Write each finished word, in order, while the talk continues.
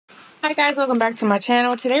Hi guys, welcome back to my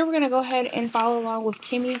channel. Today we're going to go ahead and follow along with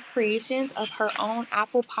Kimmy's creations of her own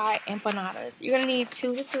apple pie empanadas. You're going to need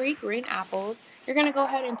 2 to 3 green apples. You're going to go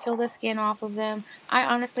ahead and peel the skin off of them. I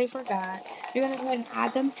honestly forgot. You're going to go ahead and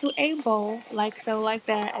add them to a bowl, like so, like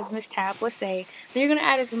that, as Miss Tab would say. Then you're going to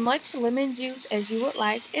add as much lemon juice as you would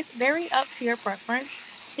like. It's very up to your preference.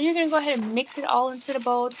 Then you're going to go ahead and mix it all into the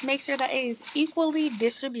bowl to make sure that it is equally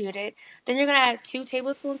distributed. Then you're going to add 2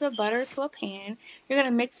 tablespoons of butter to a pan. You're going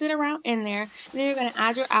to mix it around in there. And then you're going to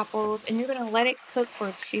add your apples and you're going to let it cook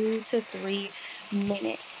for 2 to 3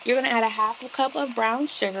 minutes. You're going to add a half a cup of brown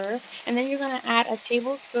sugar. And then you're going to add a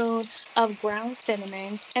tablespoon of ground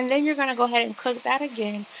cinnamon. And then you're going to go ahead and cook that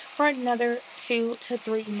again for another 2 to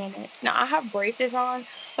 3 minutes. Now I have braces on,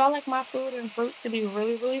 so I like my food and fruits to be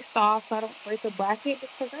really, really soft so I don't break a bracket,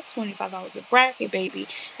 because that's $25 a bracket, baby.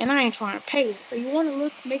 And I ain't trying to pay it. So you want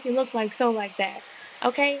to make it look like so, like that.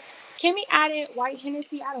 Okay? Kimmy added white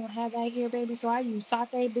Hennessy. I don't have that here, baby, so I use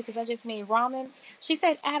sake because I just made ramen. She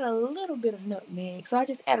said add a little bit of nutmeg, so I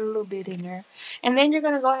just add a little bit in there. And then you're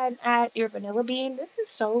going to go ahead and add your vanilla bean. This is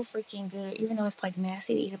so freaking good, even though it's like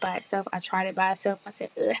nasty to eat it by itself. I tried it by itself. I said,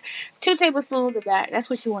 ugh. 2 tablespoons of that. That's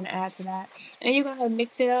what you want to add to that. And then you're going to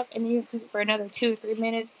mix it up, and then you cook it for another 2 to 3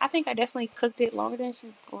 minutes. I think I definitely cooked it longer than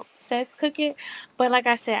she says to cook it. But like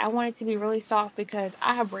I said, I want it to be really soft because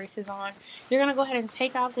I have braces on. You're going to go ahead and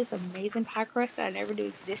take out this amazing pie crust that I never knew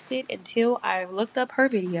existed until I looked up her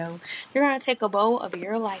video. You're going to take a bowl of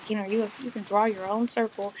your liking, or you can draw your own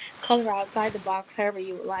circle, color outside the box however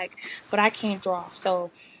you would like. But I can't draw,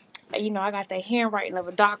 so I got the handwriting of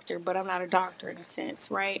a doctor, but I'm not a doctor in a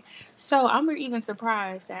sense, right? So I'm even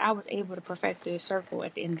surprised that I was able to perfect this circle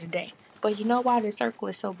at the end of the day. But you know why this circle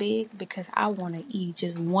is so big? Because I want to eat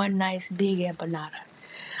just one nice big empanada.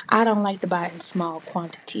 I don't like to buy it in small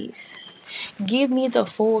quantities. Give me the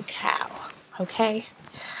full cow, okay?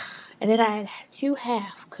 And then I had 2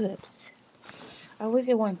 half cups. Or was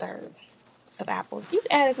it 1/3 of apples? You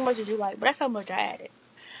can add as much as you like, but that's how much I added.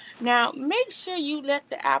 Now, make sure you let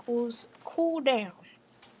the apples cool down,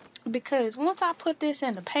 because once I put this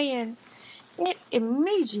in the pan, it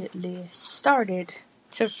immediately started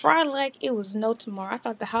to fry like it was no tomorrow. I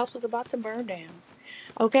thought the house was about to burn down.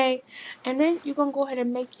 Okay, and then you're gonna go ahead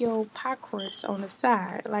and make your pie crust on the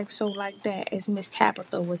side, like so, like that, as Miss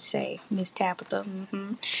Tabitha would say. Miss Tabitha.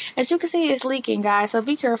 As you can see, it's leaking, guys, so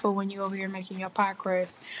be careful when you're over here making your pie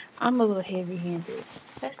crust. I'm a little heavy-handed.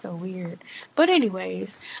 That's so weird. But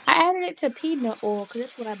anyways, I added it to peanut oil because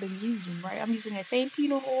that's what I've been using, right? I'm using that same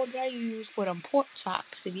peanut oil that I used for them pork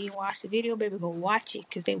chops. If you didn't watch the video, baby, go watch it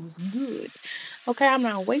because they was good. Okay, I'm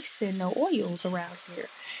not wasting no oils around here.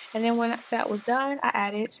 And then when that was done, I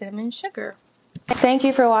added cinnamon sugar. Thank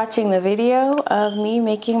you for watching the video of me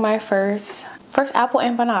making my first apple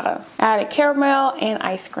empanada. I added caramel and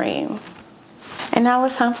ice cream. And now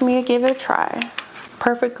it's time for me to give it a try.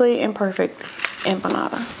 Perfectly imperfect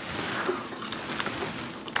empanada.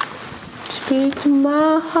 Speak to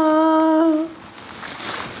my heart,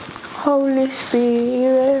 Holy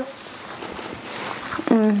Spirit.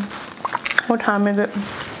 What time is it?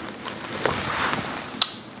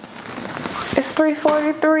 It's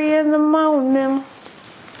 3:43 in the morning.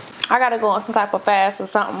 I gotta go on some type of fast or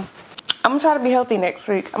something. I'm gonna try to be healthy next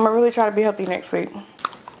week. I'm gonna really try to be healthy next week.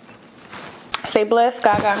 Stay blessed.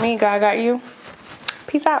 God got me. God got you.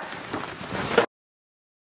 Peace out.